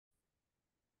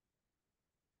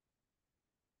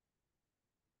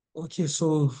Okay,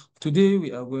 so today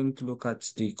we are going to look at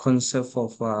the concept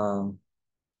of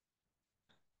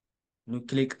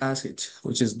nucleic acid,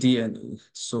 which is DNA.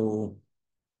 So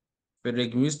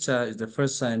Frederick Mister is the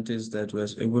first scientist that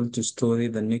was able to study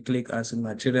the nucleic acid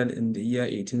material in the year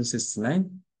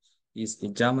 1869. He's a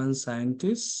German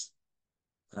scientist,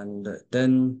 and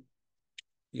then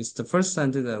he's the first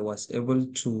scientist that was able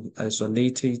to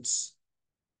isolate it,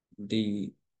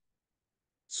 the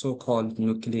so-called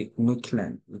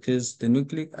nuclein, because the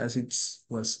nucleic acid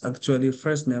was actually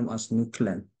first named as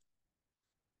nuclein.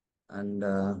 And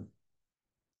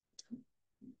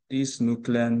this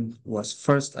nuclein was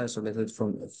first isolated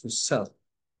from a full cell.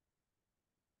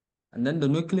 And then the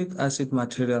nucleic acid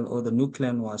material or the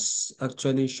nuclein was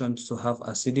actually shown to have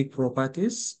acidic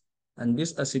properties. And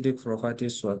these acidic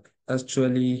properties were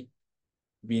actually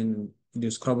been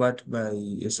discovered by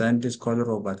a scientist called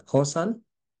Robert Cosell.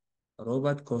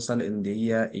 Robert Cosell in the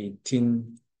year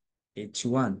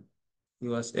 1881. He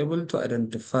was able to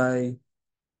identify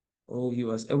he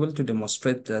was able to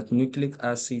demonstrate that nucleic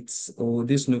acids or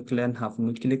this nuclein have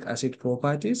nucleic acid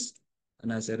properties.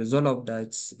 And as a result of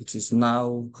that, it is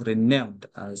now renamed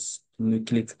as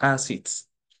nucleic acids.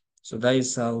 So that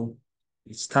is how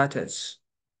it started.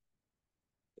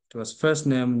 It was first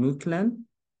named nuclein,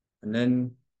 and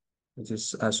then it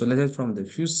is isolated from the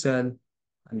fused cell.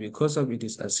 And because of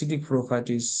its acidic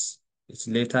properties, it's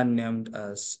later named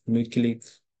as nucleic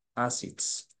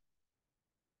acids.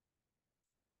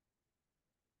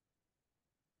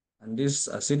 And these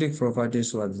acidic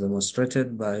properties were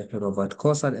demonstrated by Robert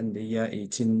Cosell in the year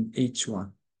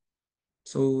 1881.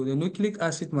 So the nucleic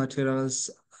acid materials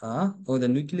or the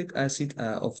nucleic acid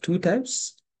are of two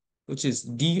types, which is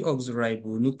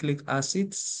deoxyribonucleic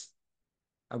acids,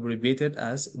 abbreviated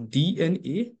as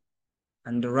DNA,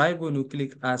 and the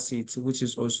ribonucleic acids, which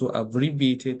is also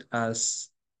abbreviated as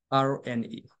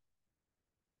RNA.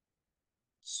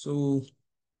 So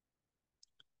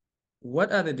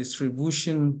what are the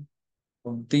distribution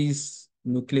of these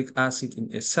nucleic acid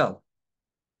in a cell?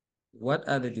 What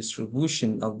are the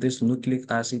distribution of this nucleic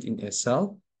acid in a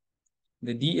cell?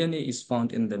 The DNA is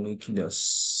found in the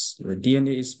nucleus. The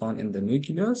DNA is found in the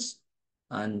nucleus,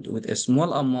 and with a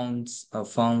small amount are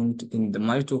found in the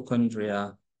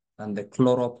mitochondria and the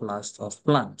chloroplast of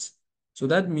plants. So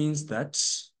that means that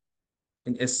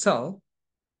in a cell,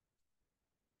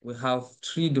 we have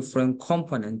three different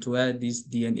components where these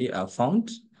DNA are found.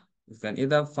 It can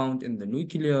either found in the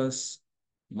nucleus,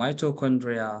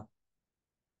 mitochondria,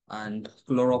 and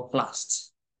chloroplast.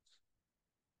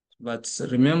 But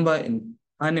remember, in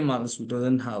animals, we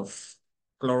don't have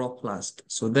chloroplast.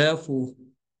 So therefore,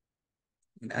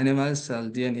 in animal cell,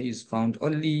 DNA is found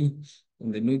only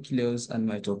in the nucleus and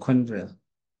mitochondria.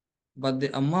 But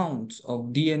the amount of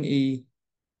DNA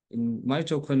in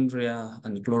mitochondria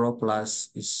and chloroplast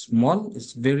is small,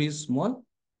 it's very small,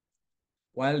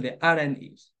 while the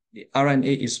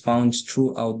RNA is found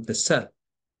throughout the cell.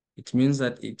 It means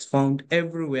that it's found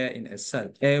everywhere in a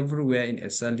cell. Everywhere in a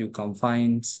cell, you can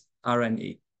find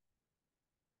RNA.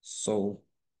 So,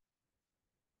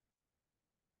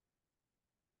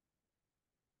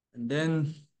 and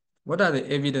then what are the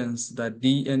evidence that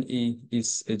DNA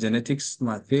is a genetics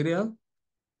material?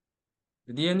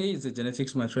 The DNA is the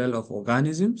genetics material of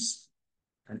organisms,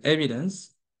 and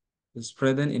evidence is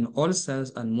present in all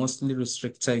cells and mostly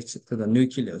restricted to the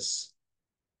nucleus.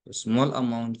 A small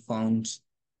amount found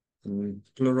in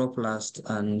chloroplast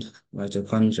and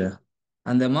mitochondria.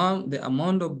 And the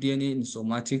amount of DNA in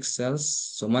somatic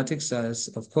cells,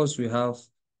 of course, we have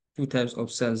two types of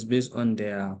cells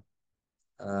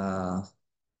uh,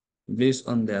 based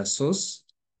on their source.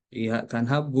 We can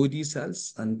have body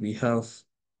cells and we have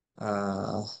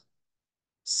uh,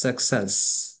 sex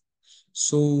cells.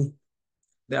 So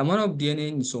the amount of DNA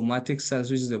in somatic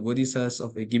cells, which is the body cells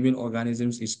of a given organism,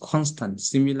 is constant,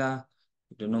 similar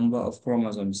to the number of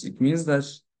chromosomes. It means that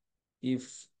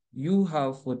if you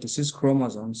have 46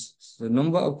 chromosomes, the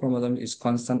number of chromosomes is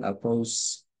constant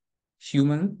across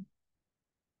human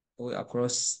or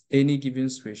across any given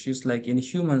species. Like in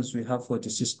humans, we have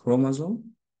 46 chromosomes.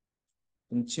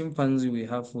 In chimpanzee, we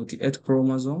have 48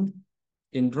 chromosomes.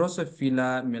 In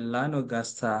Drosophila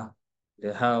melanogaster,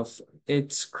 they have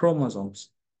 8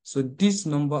 chromosomes. So this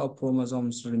number of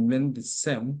chromosomes remain the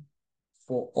same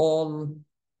for all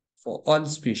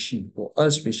species,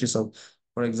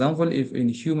 for example, if in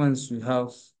humans we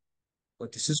have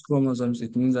 46 chromosomes,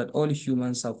 it means that all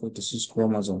humans have 46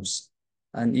 chromosomes.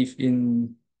 And if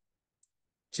in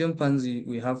chimpanzee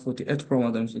we have 48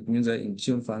 chromosomes, it means that in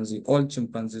chimpanzee, all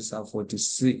chimpanzees have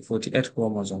 48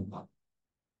 chromosomes.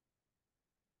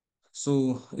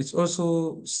 So it's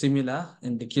also similar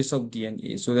in the case of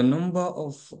DNA. So the number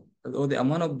of or the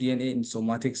amount of DNA in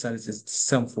somatic cells is the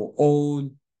same for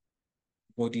all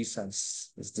body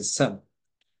cells. It's the same.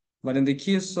 But in the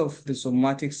case of the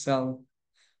somatic cell,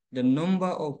 the number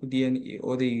of DNA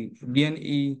or the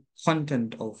DNA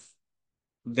content of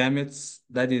gametes,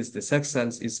 that is the sex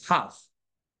cells, is half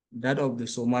that of the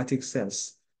somatic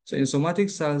cells. So in somatic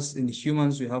cells, in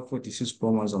humans, we have 46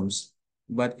 chromosomes,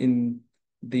 but in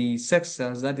the sex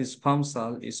cells, that is sperm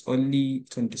cell, is only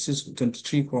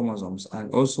 23 chromosomes.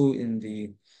 And also in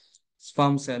the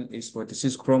sperm cell is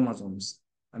 46 chromosomes.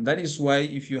 And that is why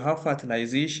if you have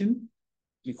fertilization,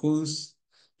 because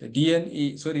the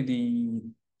DNA, sorry, the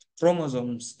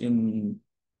chromosomes in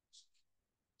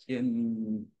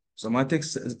somatic,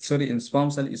 sorry, in sperm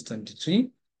cell is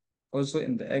 23. Also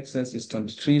in the X cells is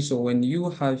 23. So when you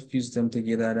have fused them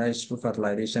together, that is through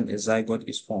fertilization, a zygote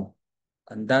is formed.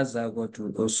 And that zygote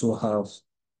will also have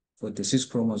 46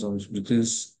 chromosomes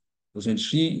because the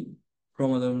 23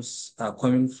 chromosomes are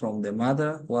coming from the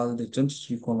mother, while the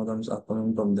 23 chromosomes are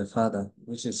coming from the father,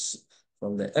 which is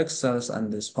from the X cells and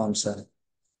the sperm cell.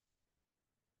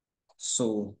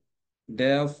 So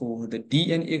therefore, the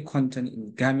DNA content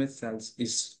in gamete cells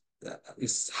is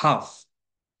half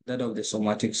that of the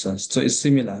somatic cells. So it's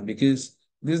similar because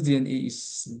this DNA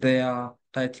is there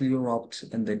tightly wrapped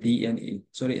in the DNA,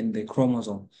 sorry, in the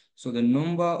chromosome. So the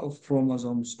number of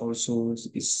chromosomes also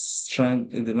is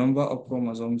the number of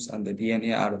chromosomes and the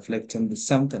DNA are reflecting the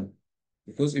same thing.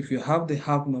 Because if you have the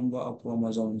half number of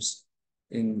chromosomes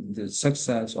in the sex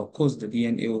cells, of course, the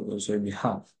DNA will also be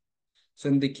half. So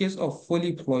in the case of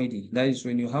polyploidy, that is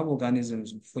when you have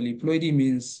organisms, polyploidy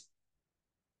means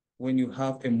when you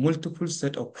have a multiple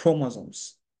set of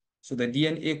chromosomes. So the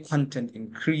DNA content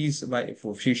increase by a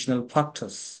professional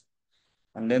factors.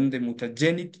 And then the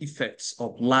mutagenic effects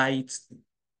of light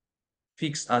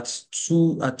peaks at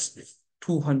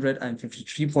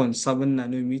 253.7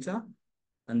 nanometer.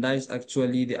 And that is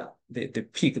actually the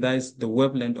peak, that is the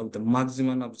wavelength of the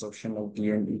maximum absorption of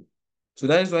DNA. So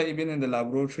that is why even in the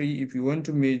laboratory, if you want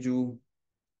to measure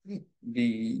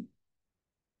the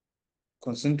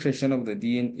concentration of the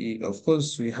DNA, of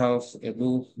course, we have a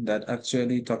law that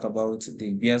actually talk about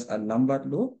the Beers and Lambert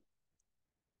law,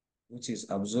 which is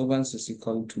absorbance is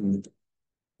equal to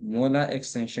molar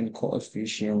extension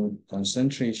coefficient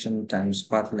concentration times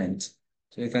path length.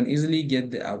 So you can easily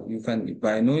get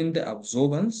by knowing the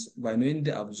absorbance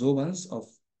of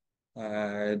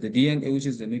the DNA, which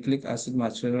is the nucleic acid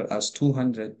material, as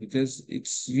 200, because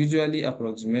it's usually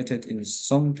approximated in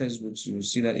some textbooks, you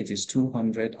see that it is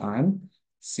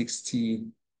 260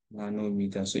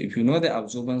 nanometers. So if you know the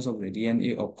absorbance of the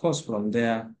DNA, of course, from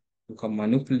there, you can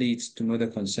manipulate to know the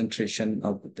concentration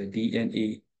of the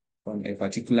DNA from a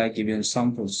particular given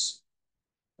samples,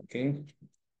 okay?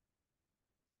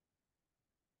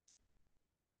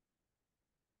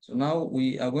 So now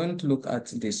we are going to look at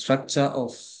the structure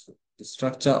of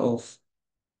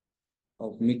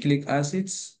nucleic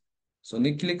acids. So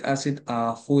nucleic acids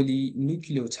are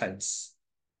polynucleotides.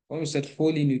 When we said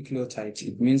polynucleotides,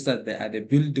 it means that they are the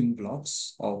building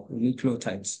blocks of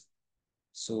nucleotides.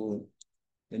 So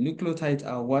the nucleotides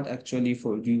are what actually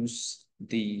produce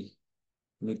the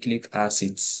nucleic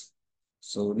acids.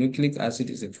 So nucleic acid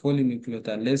is a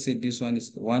polynucleotide. Let's say this one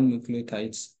is one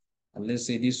nucleotide, and let's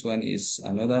say this one is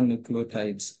another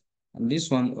nucleotide, and this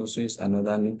one also is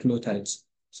another nucleotide.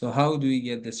 So how do we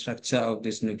get the structure of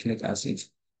this nucleic acid?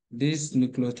 These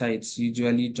nucleotides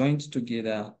usually joined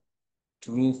together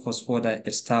through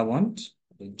phosphodiester bond.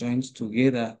 They joined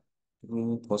together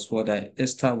through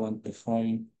phosphodiester bond to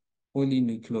form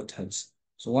polynucleotides.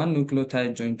 So one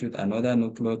nucleotide joined with another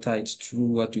nucleotide through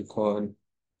what we call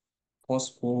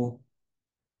phospho,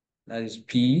 that is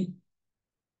P,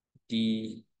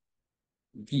 D,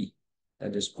 V,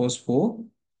 that is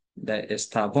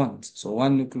phosphodiester bond. So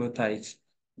one nucleotide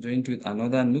joined with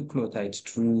another nucleotide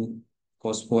through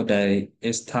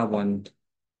phosphodiester bond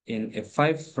in a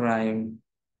 5' 3'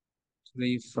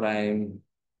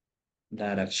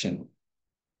 direction.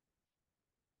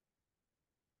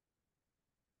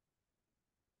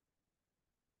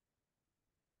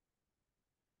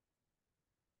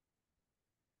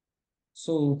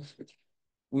 So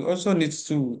we also need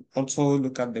to also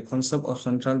look at the concept of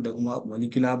central dogma of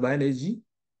molecular biology.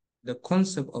 The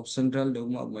concept of central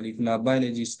dogma of molecular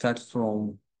biology starts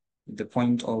from the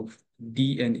point of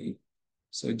DNA.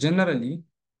 So generally,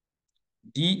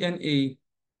 DNA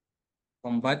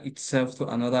convert itself to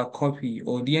another copy,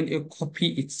 or DNA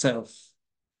copy itself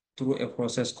through a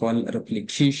process called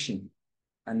replication.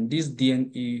 And this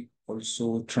DNA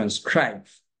also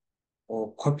transcribes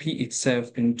or copy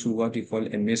itself into what we call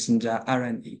a messenger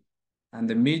RNA. And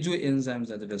the major enzymes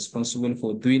that are responsible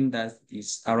for doing that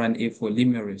is RNA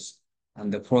polymerase,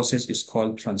 and the process is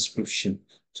called transcription.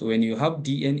 So when you have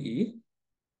DNA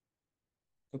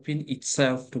copying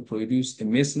itself to produce a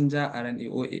messenger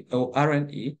RNA or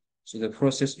RNA, so the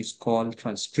process is called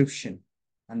transcription.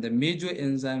 And the major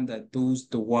enzyme that does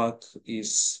the work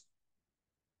is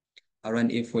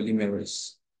RNA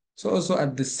polymerase. So also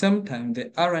at the same time,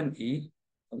 the RNA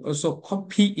will also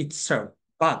copy itself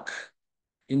back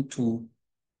into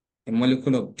a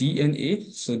molecule of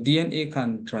DNA. So DNA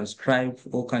can transcribe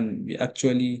or can be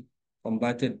actually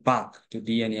converted back to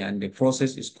DNA, and the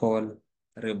process is called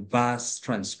reverse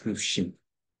transcription.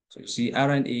 So you see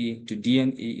RNA to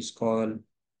DNA is called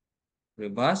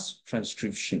reverse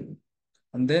transcription.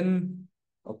 And then,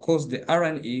 of course, the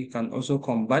RNA can also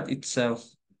convert itself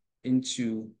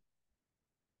into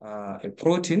a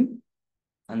protein,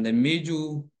 and the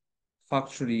major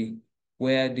factory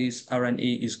where this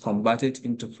RNA is converted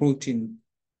into protein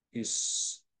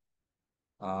is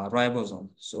ribosome.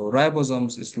 So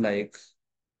ribosomes is like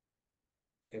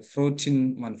a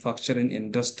protein manufacturing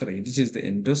industry. This is the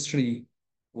industry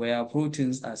where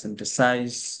proteins are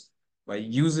synthesized by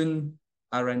using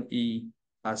RNA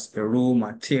as a raw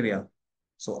material.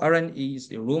 So RNA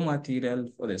is a raw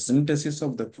material for the synthesis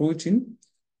of the protein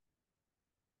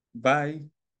by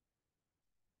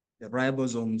the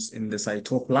ribosomes in the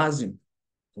cytoplasm.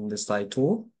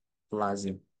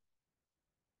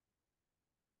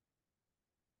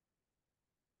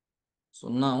 So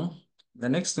now, the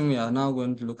next thing we are now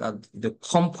going to look at the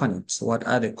components. What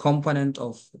are the components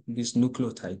of these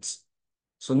nucleotides?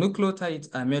 So nucleotides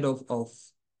are made of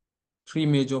three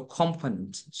major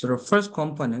components. So the first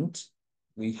component,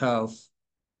 we have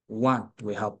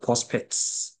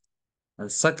phosphates. And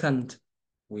second,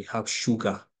 we have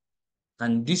sugar.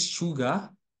 And this sugar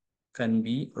can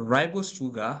be ribose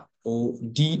sugar or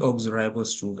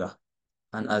deoxyribose sugar.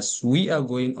 And as we are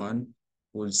going on,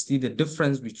 we'll see the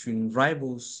difference between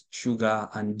ribose sugar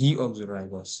and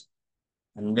deoxyribose.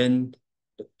 And then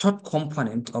the third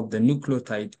component of the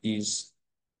nucleotide is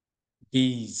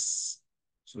base.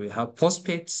 So we have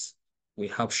phosphates, we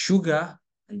have sugar,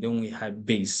 and then we have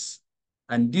base.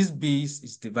 And this base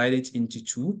is divided into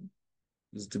two.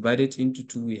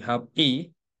 We have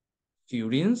A,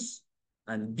 purines,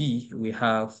 and B, we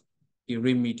have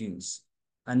pyrimidines.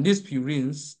 And these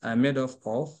purines are made up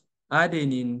of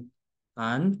adenine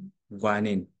and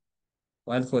guanine.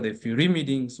 While for the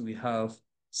pyrimidines, we have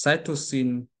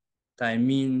cytosine,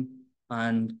 thymine,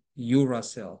 and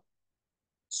uracil.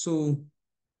 So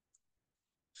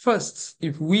first,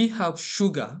 if we have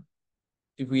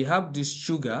this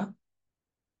sugar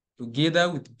together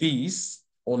with base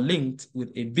or linked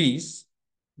with a base,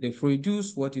 they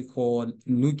produce what we call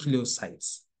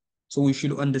nucleosides. So we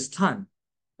should understand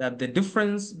that the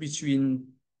difference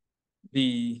between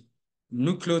the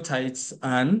nucleotides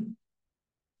and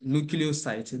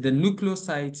nucleosides, the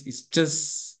nucleoside is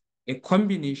just a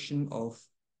combination of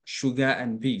sugar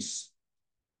and base.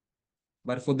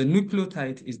 But for the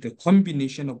nucleotide is the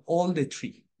combination of all the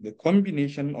three. The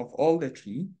combination of all the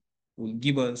three will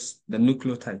give us the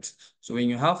nucleotides. So when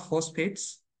you have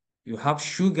phosphates, you have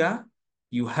sugar,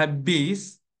 you have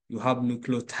base, you have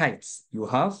nucleotides.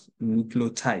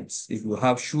 If you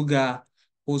have sugar,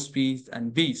 phosphate,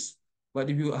 and base. But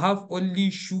if you have only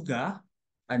sugar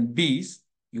and base,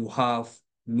 you have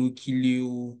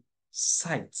nucleosides.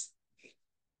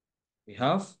 We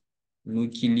have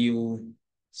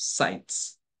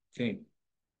nucleosides. Okay.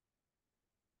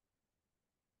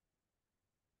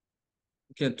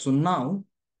 Okay, so now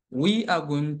we are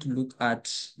going to look at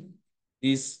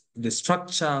the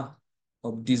structure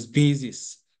of these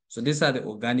bases. So these are the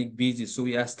organic bases. So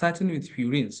we are starting with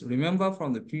purines. Remember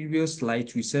from the previous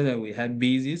slide, we said that we had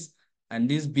bases, and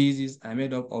these bases are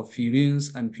made up of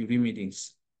purines and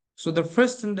pyrimidines. So the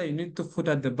first thing that you need to put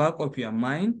at the back of your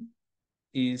mind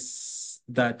is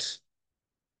that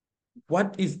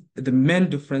what is the main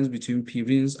difference between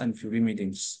purines and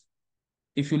pyrimidines?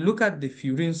 If you look at the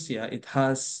purines here,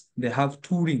 they have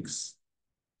two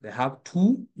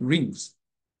rings.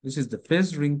 This is the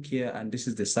first ring here, and this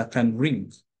is the second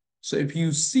ring. So if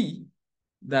you see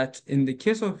that in the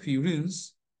case of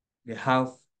purines, they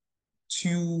have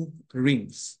two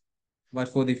rings. But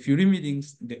for the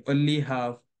pyrimidines, they only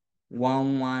have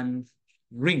one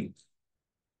ring.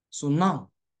 So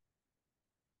now,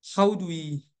 how do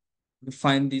we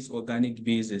define these organic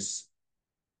bases?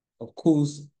 Of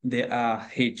course, they are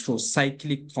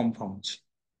heterocyclic compounds.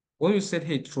 When you said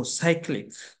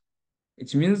heterocyclic,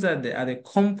 it means that they are the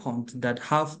compounds that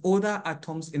have other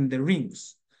atoms in the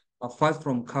rings. apart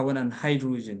from carbon and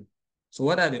hydrogen. So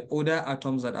what are the other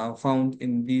atoms that are found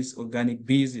in these organic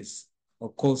bases?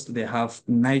 Of course, they have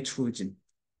nitrogen.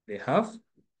 They have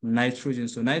nitrogen.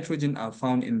 So nitrogen are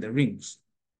found in the rings.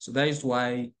 So that is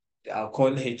why they are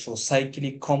called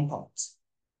heterocyclic compounds.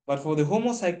 But for the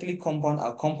homocyclic compound,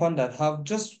 are compound that have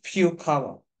just pure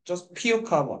carbon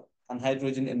and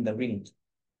hydrogen in the ring.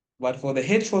 But for the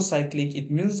heterocyclic,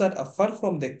 it means that apart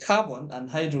from the carbon and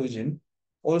hydrogen,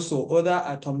 also other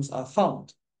atoms are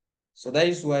found. So that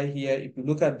is why here, if you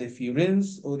look at the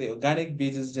furans or the organic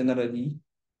bases generally,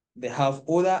 they have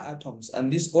other atoms,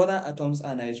 and these other atoms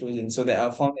are nitrogen, so they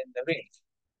are found in the ring.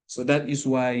 So that is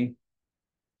why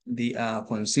they are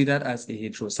considered as a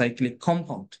heterocyclic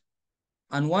compound.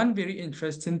 And one very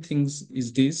interesting thing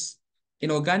is this.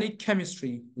 In organic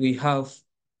chemistry, we have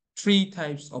three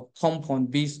types of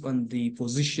compound based on the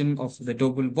position of the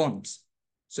double bonds.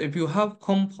 So if you have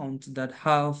compounds that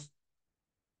have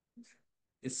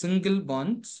a single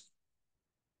bond,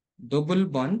 double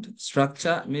bond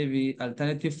structure, maybe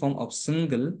alternative form of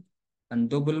single and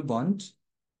double bond,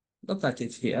 look at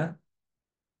it here.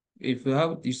 If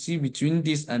you see between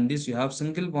this and this, you have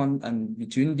single bond, and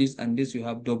between this and this, you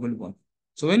have double bond.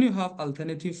 So when you have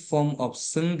alternative form of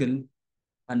single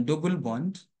and double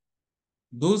bond,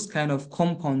 those kind of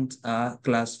compounds are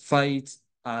classified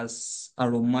as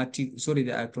aromatic, sorry,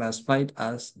 they are classified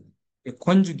as a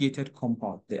conjugated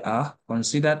compound. They are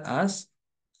considered as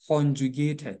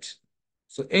conjugated.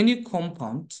 So any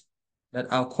compound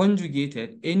that are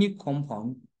conjugated, any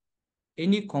compound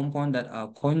that are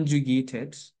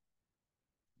conjugated,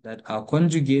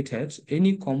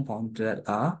 any compound that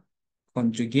are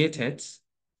conjugated,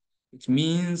 it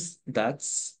means that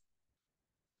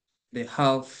they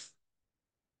have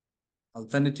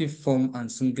alternative form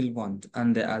and single bond,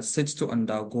 and they are said to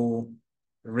undergo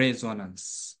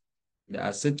resonance. They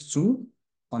are said to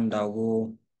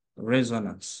undergo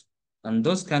resonance. And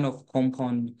those kind of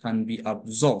compound can be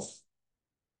absorbed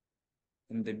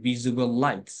in the visible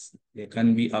light. They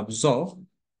can be absorbed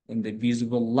in the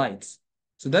visible light.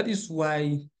 So that is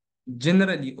why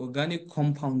generally organic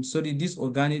compounds, this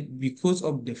organic, because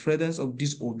of the presence of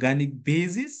this organic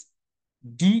basis,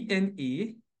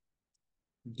 DNA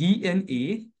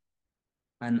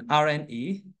and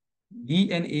RNA,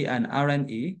 DNA and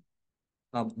RNA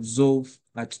absorb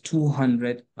at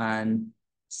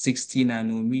 260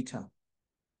 nanometer.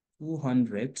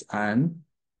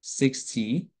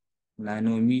 260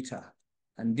 nanometer.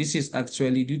 And this is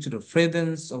actually due to the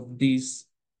presence of these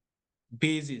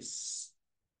bases.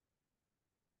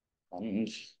 And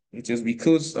it is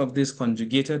because of this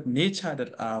conjugated nature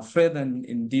that are present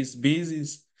in these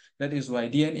bases. That is why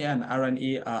DNA and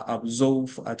RNA are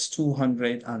absorbed at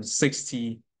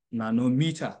 260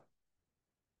 nanometer.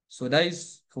 So that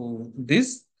is for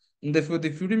this. And for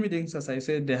the pyrimidines, as I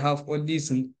said, they have all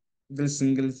these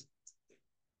single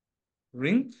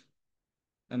ring.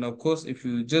 And of course, if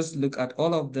you just look at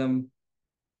all of them,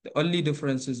 the only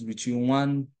differences between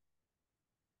one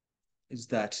is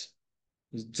that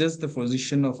it's just the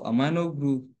position of amino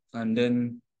group and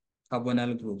then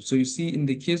carbonyl group. So you see in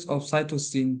the case of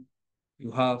cytosine,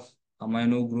 you have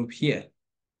amino group here.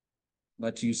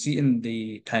 But you see in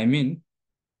the thymine,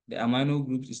 the amino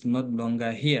group is not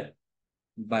longer here,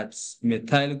 but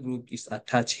methyl group is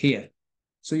attached here.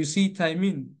 So you see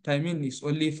thymine is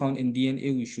only found in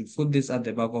DNA. We should put this at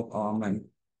the back of our mind.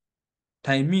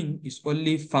 Thymine is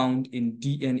only found in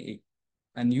DNA,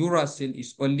 and uracil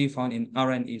is only found in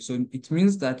RNA. So it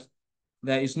means that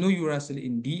there is no uracil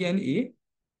in DNA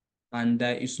and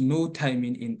there is no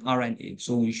thymine in RNA.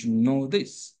 So we should know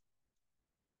this.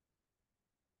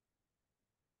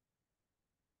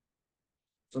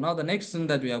 So now the next thing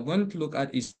that we are going to look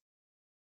at is